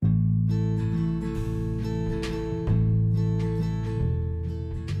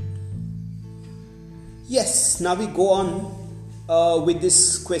Yes, now we go on with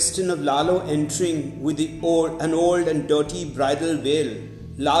this question of Lalo entering with an old and dirty bridal veil.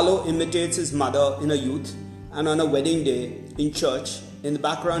 Lalo imitates his mother in her youth, and on a wedding day in church, in the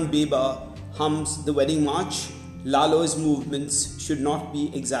background Beba hums the wedding march. Lalo's movements should not be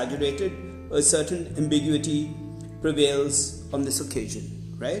exaggerated. A certain ambiguity prevails on this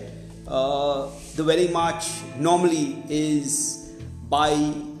occasion, right? The wedding march normally is by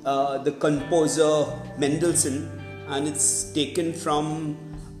the composer Mendelssohn, and it's taken from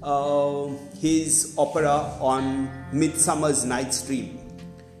his opera on Midsummer's Night's Dream.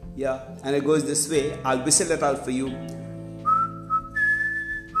 Yeah, and it goes this way. I'll whistle it out for you.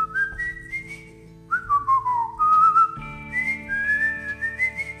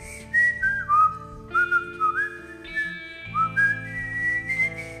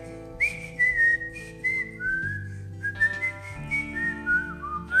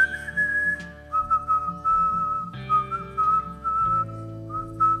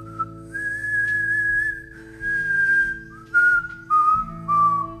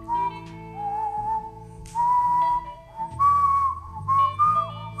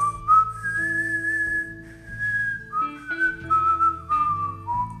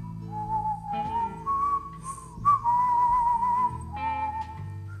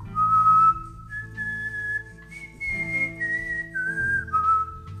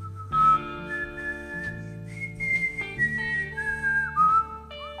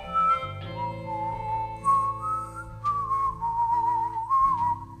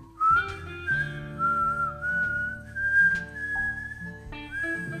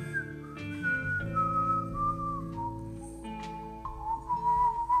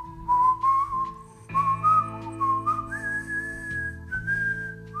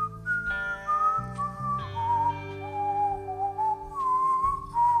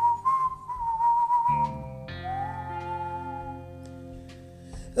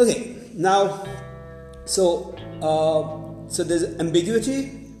 Okay, now, so there's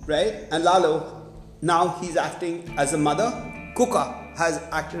ambiguity, right? And Lalo, now he's acting as a mother. Cuca has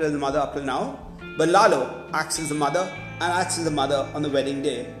acted as a mother up till now, but Lalo acts as a mother and acts as a mother on the wedding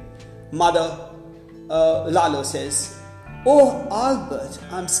day. Lalo says, "Oh, Albert,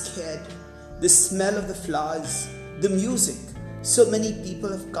 I'm scared. The smell of the flowers, the music. So many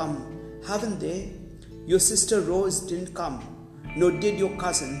people have come, haven't they? Your sister Rose didn't come. Nor did your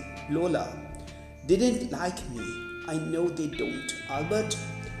cousin Lola. They didn't like me. I know they don't. Albert,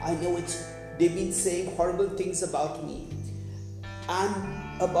 I know it. They've been saying horrible things about me. And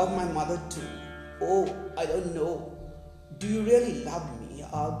about my mother too. Oh, I don't know. Do you really love me,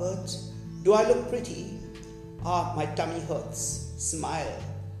 Albert? Do I look pretty? Ah, my tummy hurts. Smile.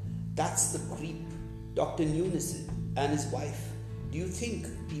 That's the creep, Dr. Nunison and his wife. Do you think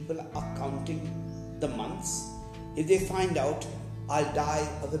people are counting the months? If they find out, I'll die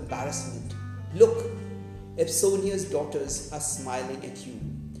of embarrassment. Look, Epsonia's daughters are smiling at you.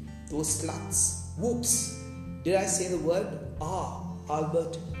 Those sluts. Whoops! Did I say the word? Ah,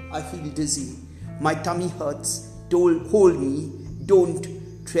 Albert, I feel dizzy. My tummy hurts. Hold me. Don't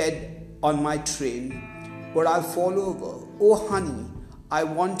tread on my train, or I'll fall over. Oh, honey, I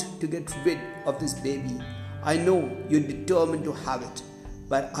want to get rid of this baby. I know you're determined to have it,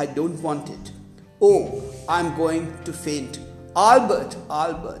 but I don't want it. Oh, I'm going to faint. Albert,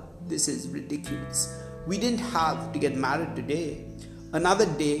 this is ridiculous. We didn't have to get married today. Another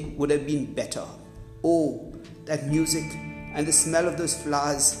day would have been better. Oh, that music and the smell of those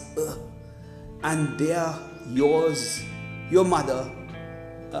flowers. And there, your mother,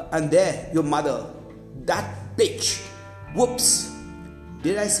 that bitch. Whoops.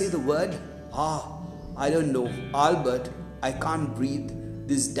 Did I say the word? Ah, I don't know. Albert, I can't breathe.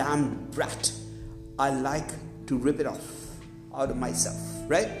 This damned brat. I like to rip it off out of myself,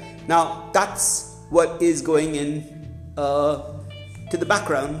 right? Now, that's what is going in to the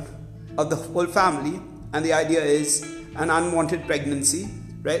background of the whole family, and the idea is an unwanted pregnancy,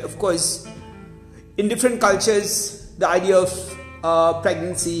 right? Of course, in different cultures, the idea of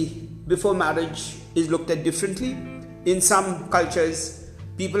pregnancy before marriage is looked at differently. In some cultures,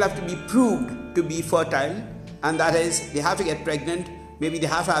 people have to be proved to be fertile, and that is, they have to get pregnant, maybe they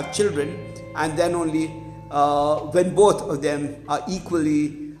have to have children, and then only when both of them are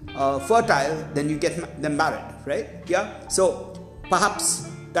equally fertile, then you get them married, right? Yeah. So perhaps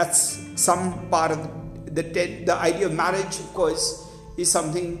that's some part of the idea of marriage. Of course, is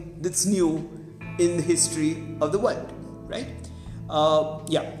something that's new in the history of the world, right?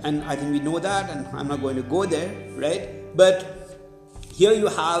 Yeah, and I think we know that, and I'm not going to go there, right? But here you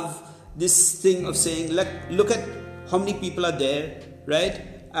have this thing of saying, look at how many people are there, right?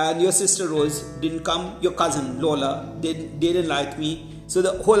 And your sister Rose didn't come, your cousin Lola didn't like me. So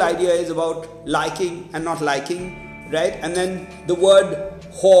the whole idea is about liking and not liking, right? And then the word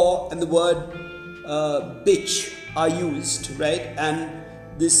whore and the word bitch are used, right? And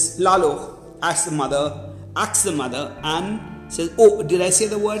this Lalo asks the mother and says, oh, did I say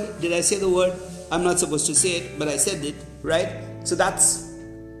the word? I'm not supposed to say it, but I said it, right? So that's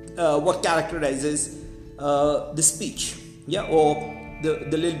what characterizes the speech, yeah, or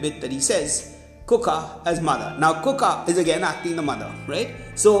the little bit that he says. Cuca as mother. Now Cuca is again acting the mother, right?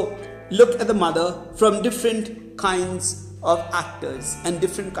 So look at the mother from different kinds of actors and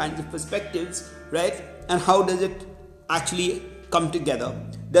different kinds of perspectives, right? And how does it actually come together?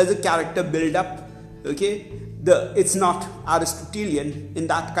 Does a character build up? Okay, it's not Aristotelian in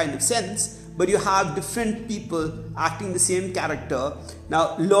that kind of sense, but you have different people acting the same character.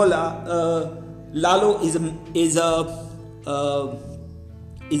 Now Lalo is a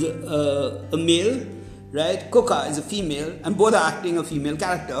male, right? Cuca is a female, and both are acting a female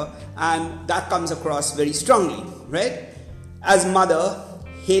character, and that comes across very strongly, right? As mother,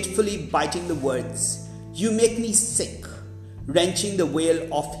 hatefully biting the words, you make me sick, wrenching the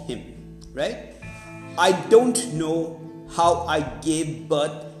wail of him, right? I don't know how I gave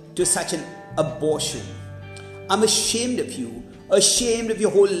birth to such an abortion. I'm ashamed of you, ashamed of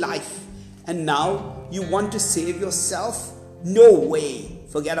your whole life, and now you want to save yourself? No way.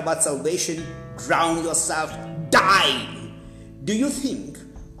 Forget about salvation, drown yourself, die. Do you think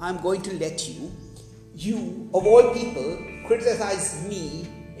I'm going to let you of all people, criticize me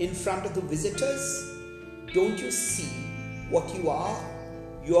in front of the visitors? Don't you see what you are?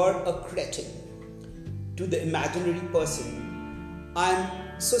 You're a cretin. To the imaginary person, I'm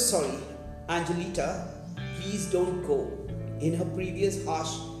so sorry, Angelita, please don't go. In her previous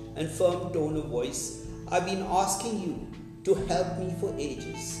harsh and firm tone of voice, I've been asking you to help me for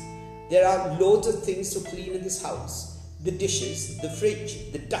ages. There are loads of things to clean in this house. The dishes, the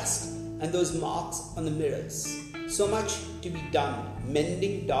fridge, the dust, and those marks on the mirrors. So much to be done.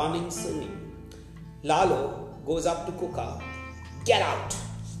 Mending, darning, sewing. Lalo goes up to Cuca. Get out!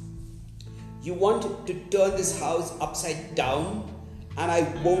 You want to turn this house upside down, and I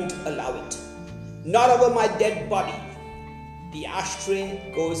won't allow it. Not over my dead body. The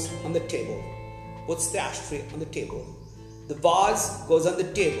ashtray goes on the table. Puts the ashtray on the table. The vase goes on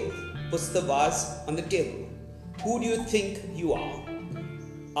the table. Puts the vase on the table. Who do you think you are?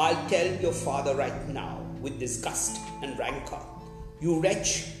 I'll tell your father right now with disgust and rancor. You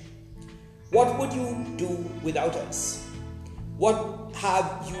wretch! What would you do without us? What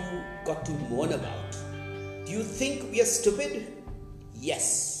have you got to mourn about? Do you think we are stupid?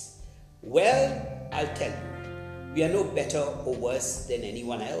 Yes. Well, I'll tell you. We are no better or worse than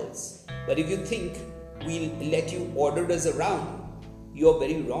anyone else. But if you think we'll let you order us around, you're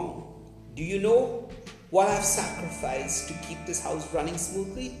very wrong. Do you know what I've sacrificed to keep this house running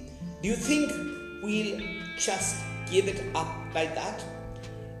smoothly? Do you think we'll just give it up like that?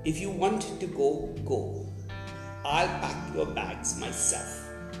 If you want to go, go. I'll pack your bags myself.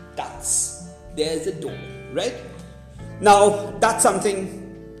 There's the door, right? Now, that's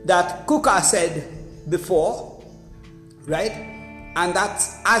something that Cuca said before, right? And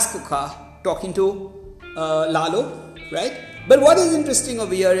that's as Cuca talking to Lalo, right? But what is interesting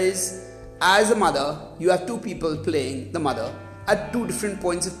over here is, as a mother, you have two people playing the mother at two different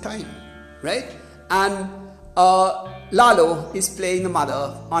points of time, right? And Lalo is playing the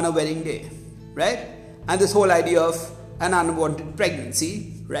mother on a wedding day, right? And this whole idea of an unwanted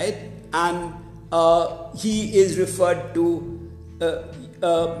pregnancy, right? And he is referred to,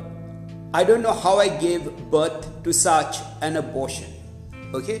 I don't know how I gave birth to such an abortion,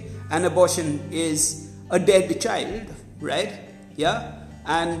 okay? An abortion is a dead child, right? Yeah?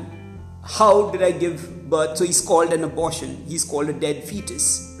 And how did I give birth? So he's called an abortion. He's called a dead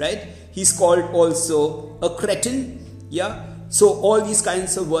fetus, right? He's called also a cretin, yeah? So all these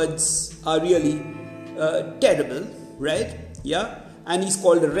kinds of words are really terrible, right? Yeah? And he's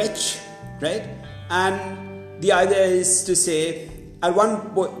called a wretch, right? And the idea is to say, at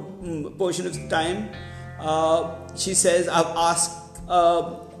one portion of time, she says, I've asked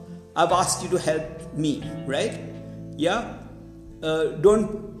you to help me, right? Yeah?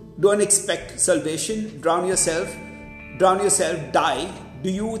 Don't expect salvation. Drown yourself, die. Do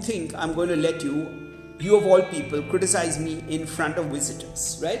you think I'm going to let you of all people, criticize me in front of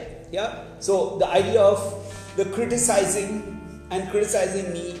visitors, right? Yeah. So the idea of the criticizing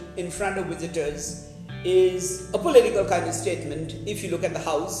me in front of visitors is a political kind of statement. If you look at the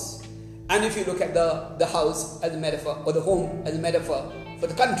house, and if you look at the house as a metaphor, or the home as a metaphor for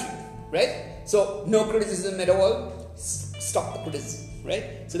the country, right? So no criticism at all. stop the criticism, right?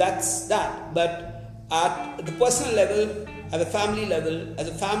 So that's that. But at the personal level, at the family level, as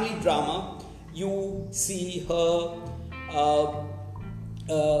a family drama, you see her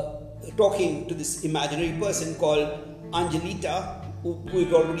talking to this imaginary person called Angelita, who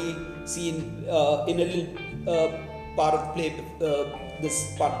we've already seen in a little part of the play,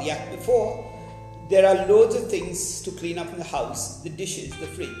 this part of the act before. There are loads of things to clean up in the house, the dishes, the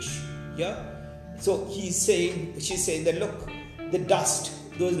fridge, yeah? So she's saying that look, the dust,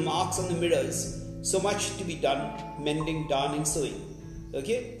 those marks on the mirrors, so much to be done, mending, darning, sewing,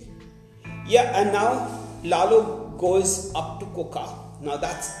 okay? Yeah, and now Lalo goes up to Cuca. Now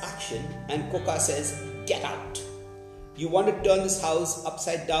that's action, and Cuca says, get out. You want to turn this house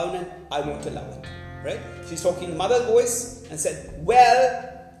upside down and I won't allow it, right? She's talking in mother's voice and said,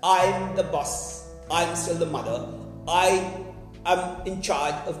 well, I'm the boss. I'm still the mother. I am in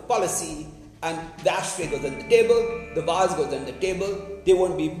charge of policy, and the ashtray goes on the table, the vase goes on the table, they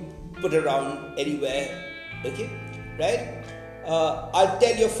won't be put around anywhere, okay, right? I'll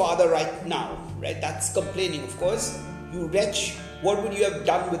tell your father right now, right? That's complaining, of course. You wretch, what would you have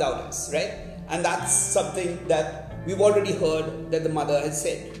done without us, right? And that's something that we've already heard that the mother has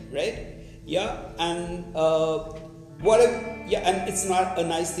said, right? Yeah, and and it's not a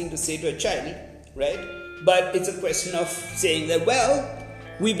nice thing to say to a child, right? But it's a question of saying that, well,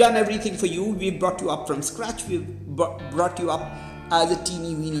 we've done everything for you. We've brought you up from scratch. We've brought you up as a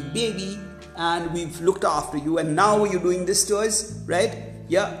teeny weeny baby, and we've looked after you, and now you're doing this to us, right?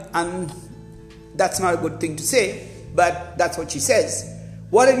 Yeah, and that's not a good thing to say, but that's what she says.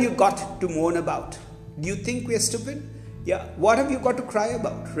 What have you got to moan about? Do you think we're stupid? Yeah, what have you got to cry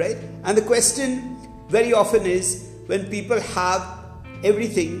about, right? And the question very often is, when people have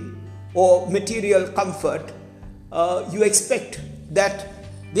everything or material comfort, you expect that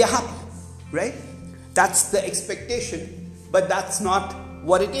they're happy, right? That's the expectation, but that's not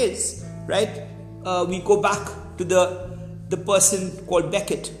what it is, right? We go back to the person called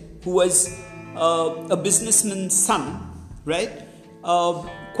Beckett, who was a businessman's son, right?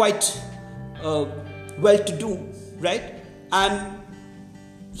 Quite well-to-do, right? And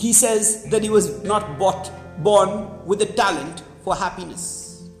he says that he was not born with a talent for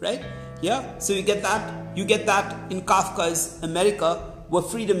happiness, right? Yeah, so you get that in Kafka's America, where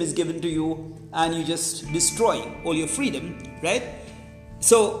freedom is given to you and you just destroy all your freedom, right?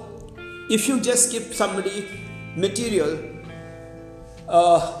 So if you just give somebody material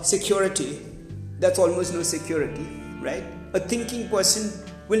security, that's almost no security, right? A thinking person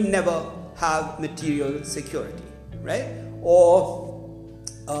will never have material security, right? Or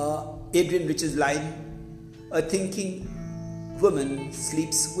Adrian Rich's line, a thinking woman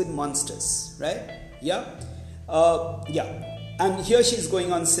sleeps with monsters, right? Yeah, and here she's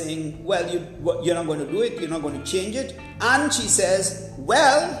going on saying, well, you're not going to do it, you're not going to change it, and she says,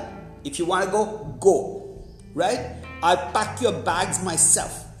 well, if you want to go, right? I'll pack your bags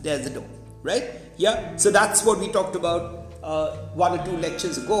myself. There's the door, right? Yeah, so that's what we talked about 1 or 2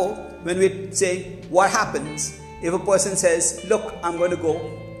 lectures ago, when we're saying what happens if a person says, look, I'm going to go,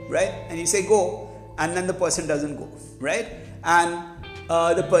 right? And you say go, and then the person doesn't go, right? And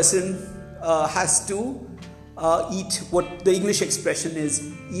the person has to eat what the English expression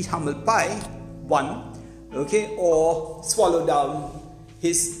is, eat humble pie, one, okay, or swallow down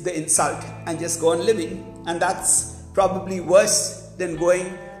the insult and just go on living. And that's probably worse than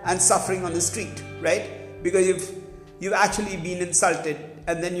going and suffering on the street, right? Because you've actually been insulted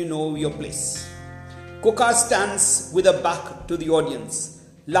and then you know your place. Cuca stands with her back to the audience.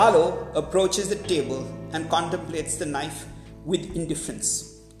 Lalo approaches the table and contemplates the knife with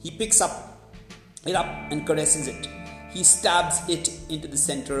indifference. He picks it up and caresses it. He stabs it into the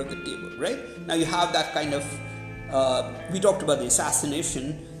center of the table, right? Now you have that kind of, we talked about the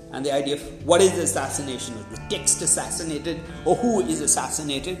assassination and the idea of what is the assassination? Is the text assassinated, or who is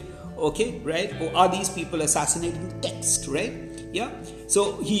assassinated? Okay, right? Or are these people assassinating the text, right? Yeah.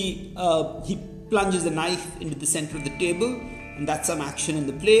 So he plunges the knife into the center of the table, and that's some action in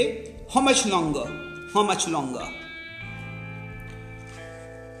the play. How much longer? How much longer?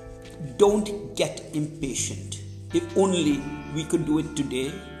 Don't get impatient. If only we could do it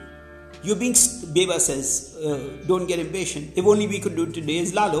today. You're being, Beba says, don't get impatient. If only we could do it today,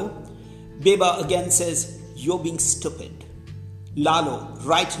 is Lalo. Beba again says, you're being stupid. Lalo,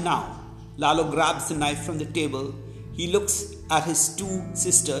 right now. Lalo grabs the knife from the table. He looks at his 2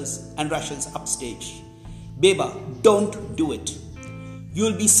 sisters and rushes upstage. Beba, don't do it.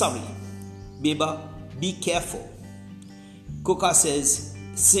 You'll be sorry. Beba, be careful. Cuca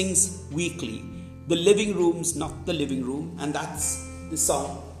sings weakly. The living room's not the living room, and that's the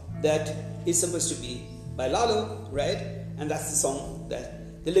song that is supposed to be by Lalo, right? And that's the song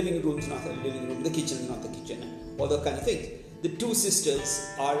that the living room is not the living room, the kitchen is not the kitchen, and all that kind of things. The two sisters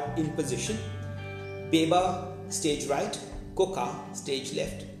are in position. Beba stage right, Cuca stage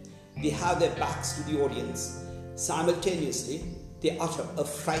left. They have their backs to the audience. Simultaneously, they utter a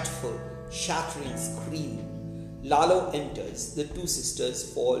frightful, shattering scream. Lalo enters. The two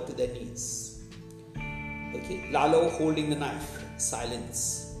sisters fall to their knees. Okay, Lalo holding the knife.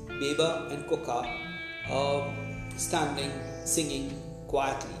 Silence. Beba and Cuca standing, singing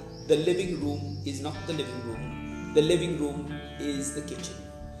quietly. The living room is not the living room. The living room is the kitchen.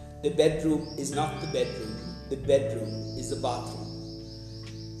 The bedroom is not the bedroom. The bedroom is the bathroom.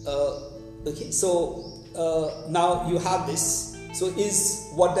 Okay, so now you have this. So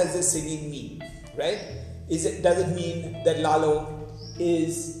what does the singing mean, right? Does it mean that Lalo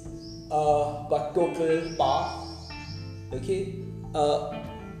is got total power? Okay,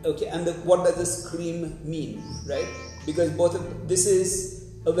 okay, and what does the scream mean, right? Because this is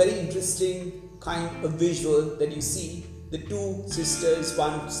a very interesting kind of visual that you see. The two sisters,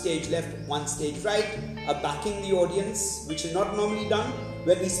 one stage left, one stage right, are backing the audience, which is not normally done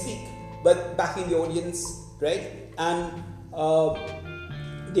when we speak, but backing the audience, right? And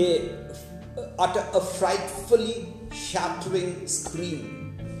they utter a frightfully shattering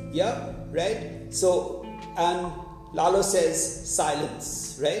scream. Yeah, right? So, and Lalo says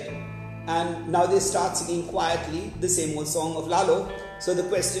silence, right? And now they start singing quietly the same old song of Lalo. So the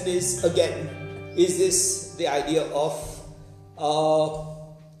question is again, is this the idea of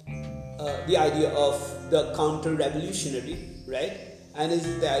the counter-revolutionary, right? And is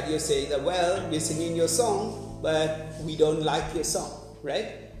it the idea of saying that, well, we're singing your song, but we don't like your song,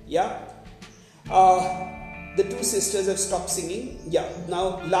 right? Yeah. The two sisters have stopped singing. Yeah.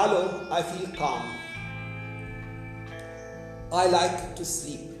 Now, Lalo, I feel calm. I like to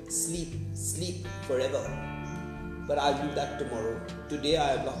sleep forever. But I'll do that tomorrow. Today I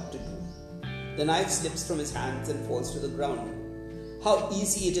have a lot to do. The knife slips from his hands and falls to the ground. How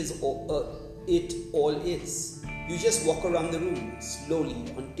easy it all is. You just walk around the room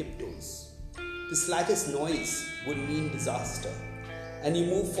slowly on tiptoes. The slightest noise would mean disaster. And you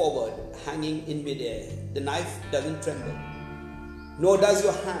move forward, hanging in midair. The knife doesn't tremble. Nor does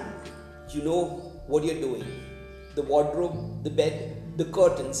your hand. You know what you're doing. The wardrobe, the bed, the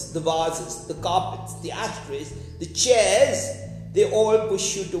curtains, the vases, the carpets, the ashtrays, the chairs, they all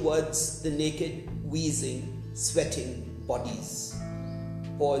push you towards the naked, wheezing, sweating bodies.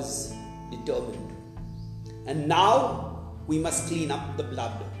 Pause, determined. And now we must clean up the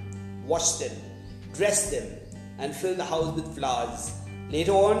blood, wash them, dress them, and fill the house with flowers.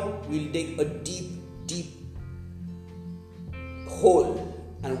 Later on, we'll dig a deep, deep hole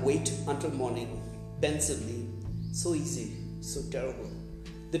and wait until morning. Pensively, so easy, so terrible.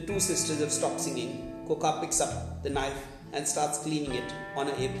 The two sisters have stopped singing. Cuca picks up the knife and starts cleaning it on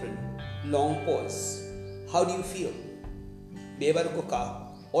an apron. Long pause. How do you feel? Beba to Cuca.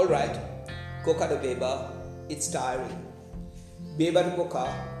 All right. Cuca to Beba. It's tiring. Beba to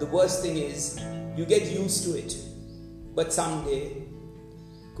Cuca. The worst thing is you get used to it. But someday,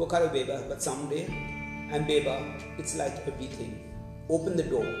 Cuca to Beba. But someday, and Beba, it's like everything. Open the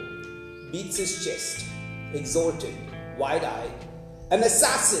door. Beats his chest. Exalted. Wide-eyed. An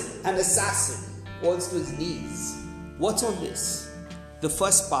assassin falls to his knees. What's all this? The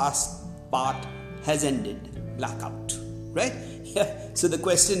first part has ended. Blackout. Right? Yeah. So the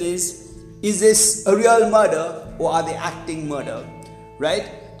question is this a real murder or are they acting murder? Right?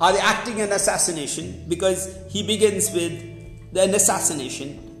 Are they acting an assassination? Because he begins with an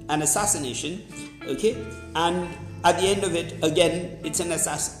assassination. Okay? And at the end of it, again, it's an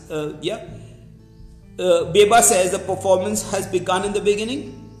assassin. Beba says the performance has begun in the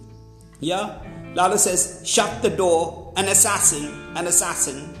beginning. Yeah. Lalo says, shut the door. An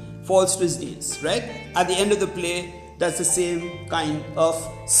assassin falls to his knees. Right? At the end of the play, that's the same kind of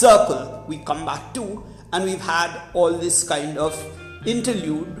circle we come back to, and we've had all this kind of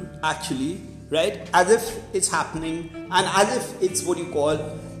interlude actually, right? As if it's happening and as if it's what you call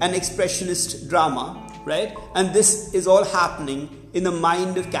an expressionist drama, right? And this is all happening in the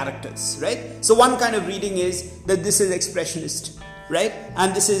mind of characters, right? So one kind of reading is that this is expressionist, right?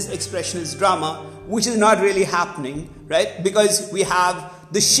 And this is expressionist drama, which is not really happening, right? Because we have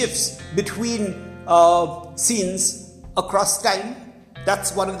the shifts between scenes across time.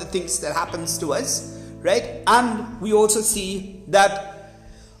 That's one of the things that happens to us, right? And we also see that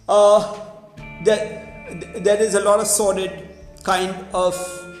there is a lot of sordid kind of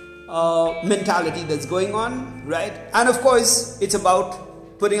mentality that's going on, right? And of course, it's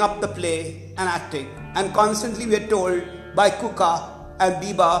about putting up the play and acting. And constantly we are told by Cuca and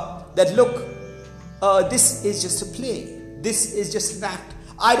Beba that look, this is just a play. this is just an act.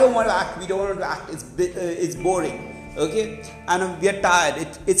 I don't want to act, we don't want to act, it's boring, okay? And we are tired,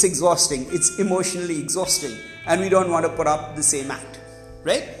 it's exhausting, it's emotionally exhausting, and we don't want to put up the same act,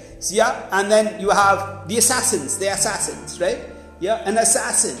 right? So yeah, and then you have the assassins, right? Yeah, an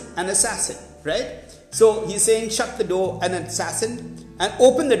assassin, right? So he's saying shut the door, an assassin, and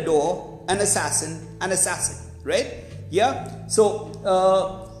open the door, an assassin, right? Yeah, so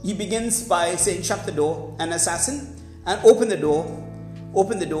he begins by saying shut the door, an assassin, and open the door,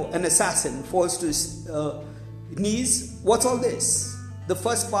 an assassin falls to his knees. What's all this? The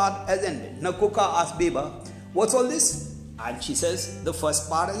first part has ended. Now Cuca asks Beba, what's all this? And she says, the first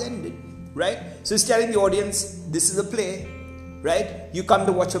part has ended, right? So he's telling the audience, this is a play, right? You come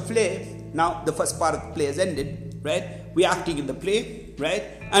to watch a play. Now the first part of the play has ended, right? We're acting in the play, right?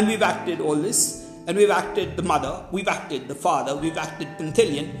 And we've acted all this. And we've acted the mother, we've acted the father, we've acted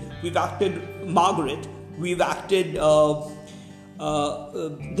Pantaleon, we've acted Margaret, we've acted the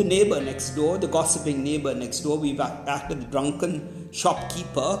neighbor next door, the gossiping neighbor next door, we've acted the drunken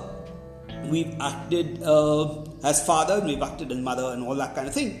shopkeeper, we've acted as father, we've acted as mother, and all that kind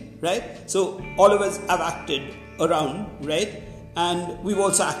of thing, right? So all of us have acted around, right? And we've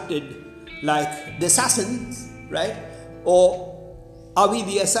also acted like the assassins, right? Or are we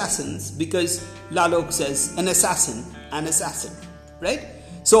the assassins? Because Lalo says an assassin, right?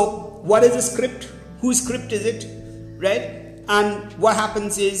 So what is the script? Whose script is it, right? And what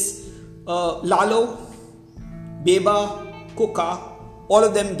happens is Lalo, Beba, Cuca, all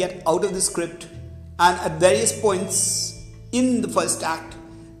of them get out of the script, and at various points in the first act,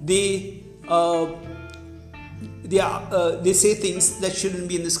 they say things that shouldn't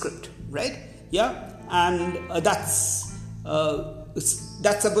be in the script, right? Yeah, and that's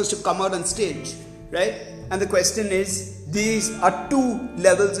supposed to come out on stage, right? And the question is, these are two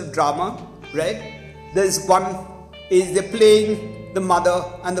levels of drama, right? There's one is they're playing the mother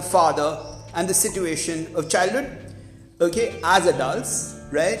and the father and the situation of childhood, okay, as adults,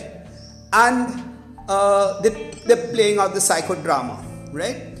 right? And they're playing out the psychodrama,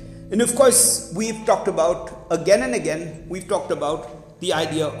 right? And of course, we've talked about, again and again, we've talked about the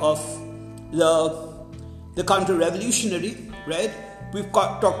idea of the counter-revolutionary, right? We've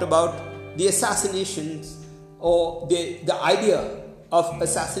talked about the assassinations, or the idea of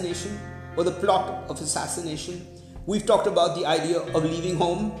assassination, or the plot of assassination. We've talked about the idea of leaving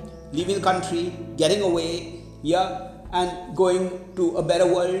home, leaving the country, getting away, yeah, and going to a better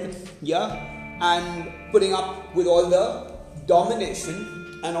world, yeah, and putting up with all the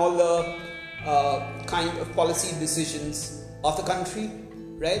domination and all the kind of policy decisions of the country,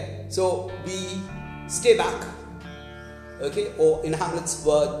 right? So we stay back, okay, or in Hamlet's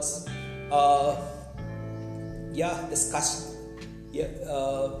words,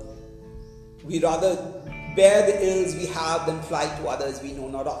 we rather bear the ills we have than fly to others we know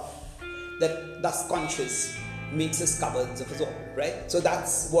not of. That thus conscious makes us cowards of us all, right? So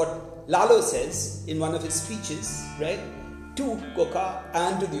that's what Lalo says in one of his speeches, right? To Cuca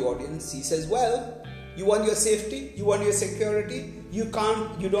and to the audience. He says, well, you want your safety, you want your security, you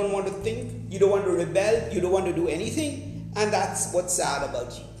don't want to think, you don't want to rebel, you don't want to do anything, and that's what's sad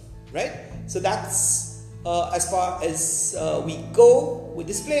about you, right? So that's as far as we go with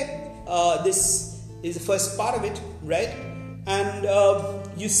this play. This is the first part of it, right? And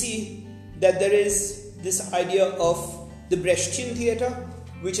you see that there is this idea of the Brechtian theatre,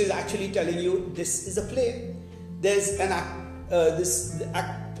 which is actually telling you this is a play. There's an act, the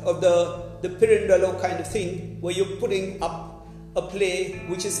act of the Pirandello kind of thing, where you're putting up a play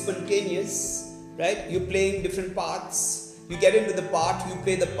which is spontaneous, right? You're playing different parts. You get into the part, you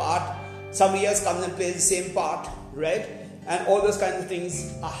play the part. Somebody else comes and plays the same part, right? And all those kinds of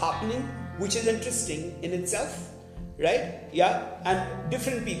things are happening, which is interesting in itself, right? Yeah, and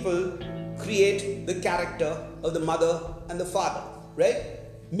different people create the character of the mother and the father, right?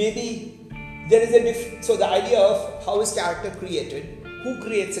 Maybe there is a so the idea of how is character created, who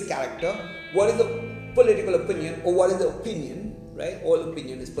creates a character, what is the political opinion, or what is the opinion, right? All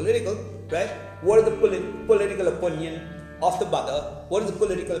opinion is political, right? What is the political opinion of the mother? What is the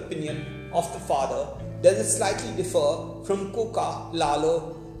political opinion of the father? Does it slightly differ from Cuca,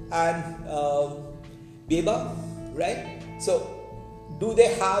 Lalo, and Beba, right? So, do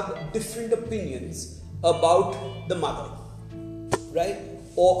they have different opinions about the mother, right?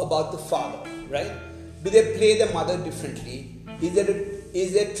 Or about the father, right? Do they play the mother differently? Is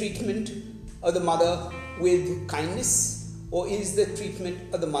there treatment of the mother with kindness, or is the treatment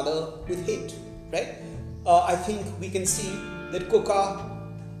of the mother with hate, right? I think we can see that Cuca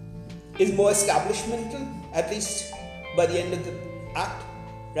is more establishmental, at least by the end of the act,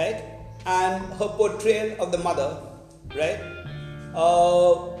 right? And her portrayal of the mother right,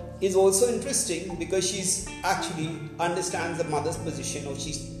 is also interesting because she's actually understands the mother's position, or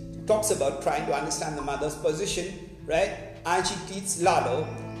she talks about trying to understand the mother's position, right? And she treats Lalo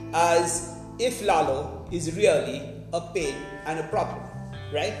as if Lalo is really a pain and a problem,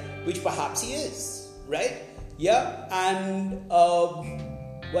 right? Which perhaps he is, right? Yeah, and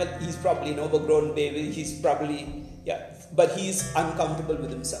well, he's probably an overgrown baby. He's probably, yeah, but he's uncomfortable with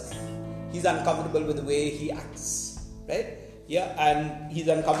himself. He's uncomfortable with the way he acts, right? Yeah, and he's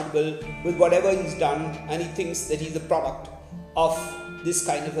uncomfortable with whatever he's done, and he thinks that he's a product of this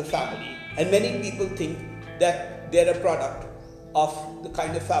kind of a family. And many people think that they're a product of the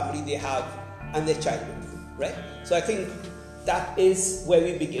kind of family they have and their childhood, right? So I think that is where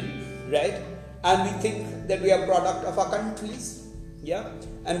we begin, right? And we think that we are a product of our countries, yeah?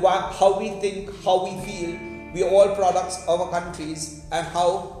 And how we think, how we feel, we are all products of our countries and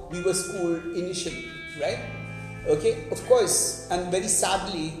how we were schooled initially, right? Okay, of course, and very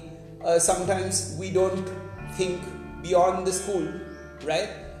sadly, sometimes we don't think beyond the school, right?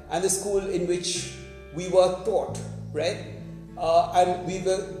 And the school in which we were taught, right? And we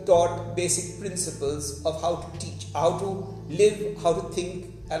were taught basic principles of how to teach, how to live, how to think,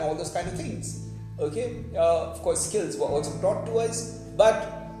 and all those kind of things. Okay, of course, skills were also taught to us,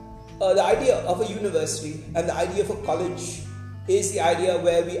 but the idea of a university and the idea of a college is the idea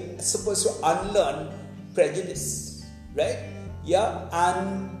where we are supposed to unlearn prejudice, right? Yeah,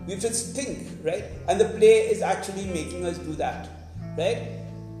 and we just think, right? And the play is actually making us do that, right?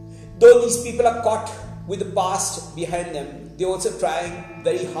 Though these people are caught with the past behind them, they're also trying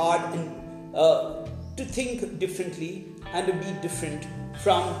very hard to think differently and to be different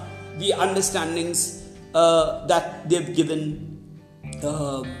from the understandings that they've given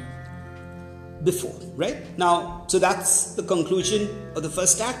before, right? Now, so that's the conclusion of the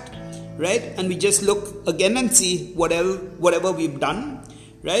first act, right? And we just look again and see whatever we've done,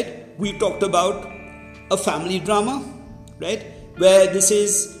 right? We talked about a family drama, right? Where this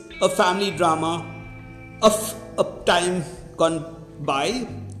is a family drama of a time gone by,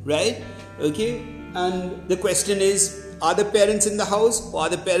 right? Okay, and the question is, are the parents in the house or are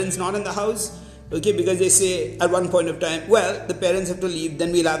the parents not in the house? Okay, because they say at one point of time, well, the parents have to leave,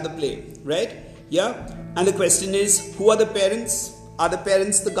 then we'll have the play, right? Yeah, and the question is, who are the parents? Are the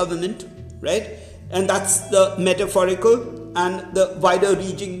parents the government, right? And that's the metaphorical and the wider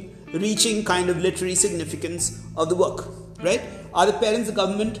reaching kind of literary significance of the work, right? Are the parents the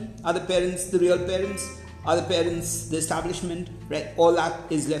government? Are the parents the real parents? Are the parents the establishment, right? All that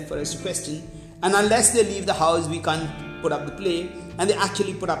is left for us to question. And unless they leave the house, we can't put up the play. And they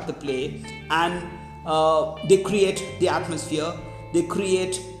actually put up the play, and they create the atmosphere, they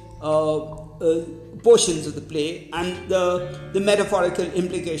create portions of the play, and the metaphorical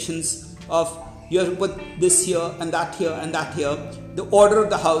implications of you have to put this here and that here and that here. The order of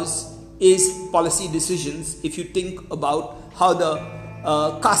the house is policy decisions. If you think about how the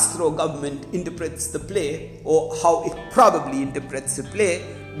Castro government interprets the play, or how it probably interprets the play,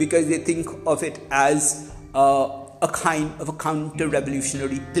 because they think of it as a kind of a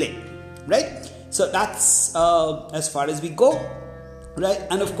counter-revolutionary play, right? So that's as far as we go, right?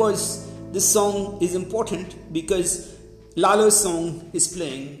 And of course, this song is important because Lalo's song is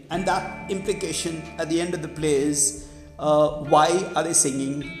playing, and that implication at the end of the play is why are they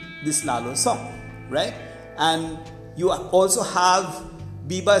singing this Lalo song, right? And you also have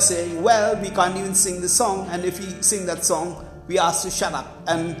Biba saying, well, we can't even sing the song, and if we sing that song, we are asked to shut up.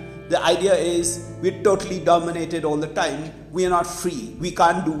 And the idea is we're totally dominated all the time. We are not free. We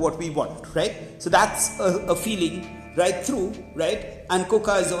can't do what we want, right? So that's a feeling right through, right? And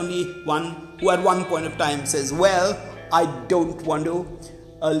Cuca is the only one who at one point of time says, well, I don't want to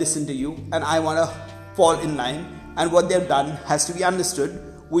listen to you, and I want to fall in line. And what they've done has to be understood,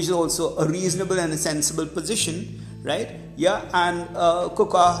 which is also a reasonable and a sensible position, right? Yeah, and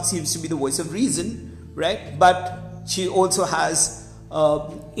Cuca seems to be the voice of reason, right? But she also has,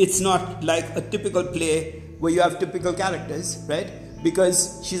 it's not like a typical play where you have typical characters, right?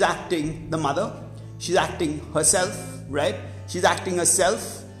 Because she's acting the mother, she's acting herself, right? She's acting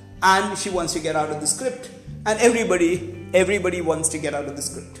herself, and she wants to get out of the script, and everybody wants to get out of the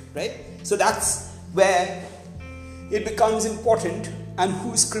script, right? So that's where it becomes important, and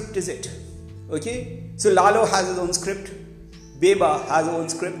whose script is it? Okay, so Lalo has his own script, Beba has her own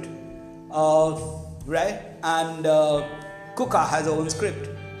script, right? And Cuca has her own script.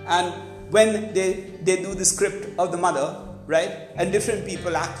 And when they do the script of the mother, right, and different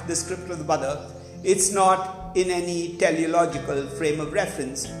people act the script of the mother, it's not in any teleological frame of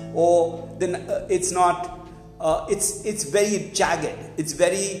reference, or it's not it's very jagged, it's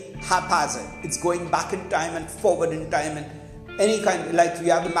very haphazard, it's going back in time and forward in time, and any kind, like you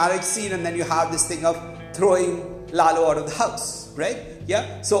have the marriage scene and then you have this thing of throwing Lalo out of the house, right?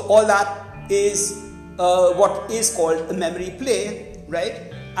 Yeah, so all that is what is called a memory play,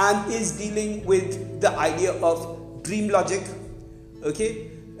 right? And is dealing with the idea of dream logic,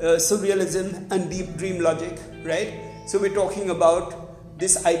 okay, surrealism and deep dream logic, right? So we're talking about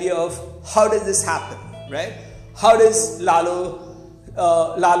this idea of how does this happen, right? How does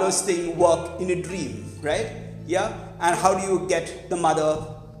Lalo's thing work in a dream, right? Yeah, and how do you get the mother's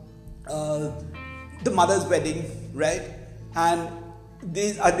wedding, right? And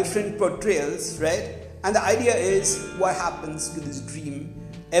these are different portrayals, right? And the idea is what happens to this dream.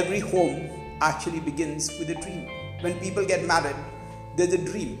 Every home actually begins with a dream. When people get married, there's a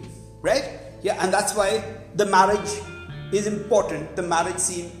dream, right? Yeah, and that's why the marriage is important. The marriage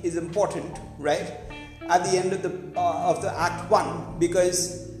scene is important, right? At the end of the Act 1,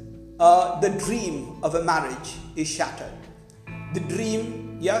 because the dream of a marriage is shattered. The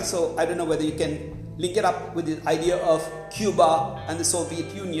dream, yeah, so I don't know whether you can link it up with the idea of Cuba and the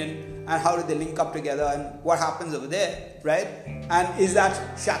Soviet Union and how do they link up together and what happens over there, right? And is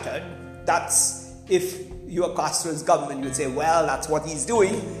that shattered? That's if you are Castro's government, you would say, well, that's what he's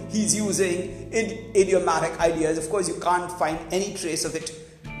doing. He's using idiomatic ideas. Of course, you can't find any trace of it.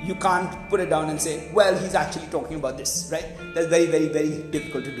 You can't put it down and say, well, he's actually talking about this, right? That's very, very, very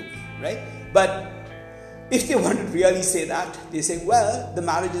difficult to do, right? But if they want to really say that, they say, well, the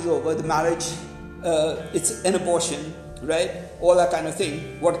marriage is over, the marriage, it's an abortion, right? All that kind of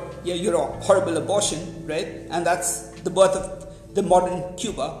thing. Yeah, you're a horrible abortion, right? And that's the birth of the modern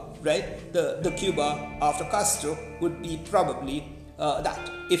Cuba, right? The Cuba after Castro would be probably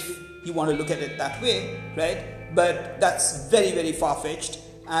that, if you want to look at it that way, right? But that's very, very far-fetched,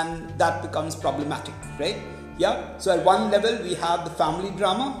 and that becomes problematic, right? Yeah, so at one level we have the family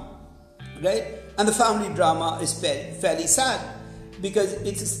drama, right? And the family drama is fairly sad, because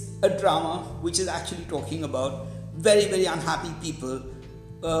it's a drama which is actually talking about very, very unhappy people,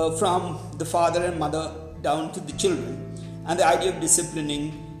 from the father and mother down to the children. And the idea of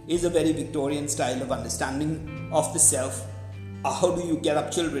disciplining is a very Victorian style of understanding of the self. How do you get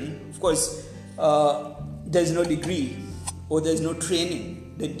up children? Of course, there's no degree or there's no training.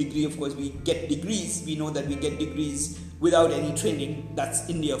 The degree, of course, we get degrees. We know that we get degrees without any training. That's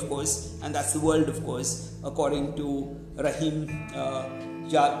India, of course, and that's the world, of course, according to Rahim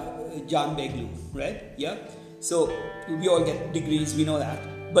Janbeglu, right? Yeah. So we all get degrees, we know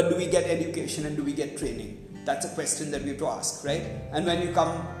that. But do we get education and do we get training? That's a question that we have to ask, right? And when you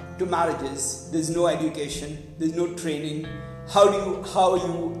come to marriages, there's no education, there's no training. How are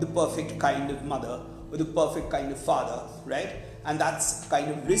you the perfect kind of mother or the perfect kind of father, right? And that's kind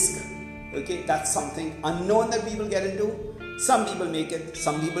of risk, okay? That's something unknown that people get into. Some people make it,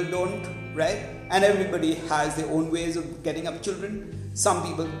 some people don't, right? And everybody has their own ways of getting up children. Some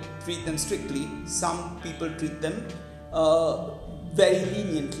people treat them strictly, some people treat them very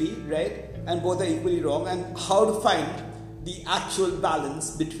leniently, right? And both are equally wrong. And how to find the actual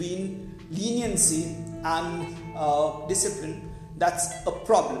balance between leniency and discipline, that's a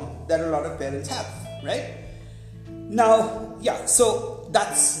problem that a lot of parents have, right? Now, yeah, so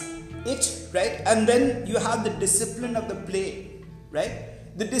that's it, right? And then you have the discipline of the play, right?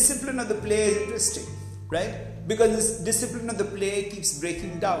 The discipline of the play is interesting, right? Because this discipline of the play keeps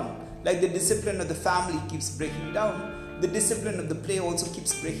breaking down, like the discipline of the family keeps breaking down. The discipline of the play also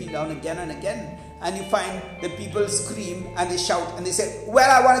keeps breaking down again and again. And you find that people scream and they shout and they say, well,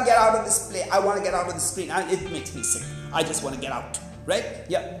 I want to get out of this play. I want to get out of the screen. And it makes me sick. I just want to get out, right?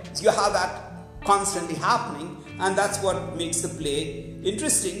 Yeah. So you have that constantly happening. And that's what makes the play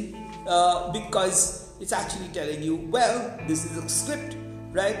interesting, because it's actually telling you, well, this is a script,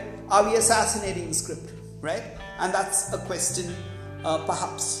 right? Are we assassinating the script, right? And that's a question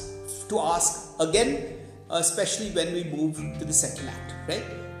perhaps to ask again, especially when we move to the second act, right?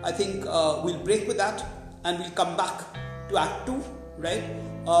 I think we'll break with that and we'll come back to Act 2, right?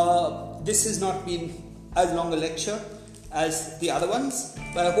 This has not been as long a lecture as the other ones,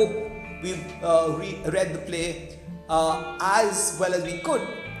 but I hope we've read the play as well as we could,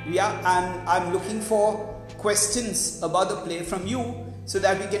 yeah? And I'm looking for questions about the play from you so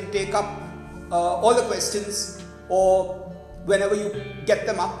that we can take up all the questions, or whenever you get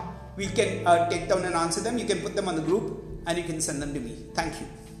them up, we can take down and answer them. You can put them on the group and you can send them to me. Thank you.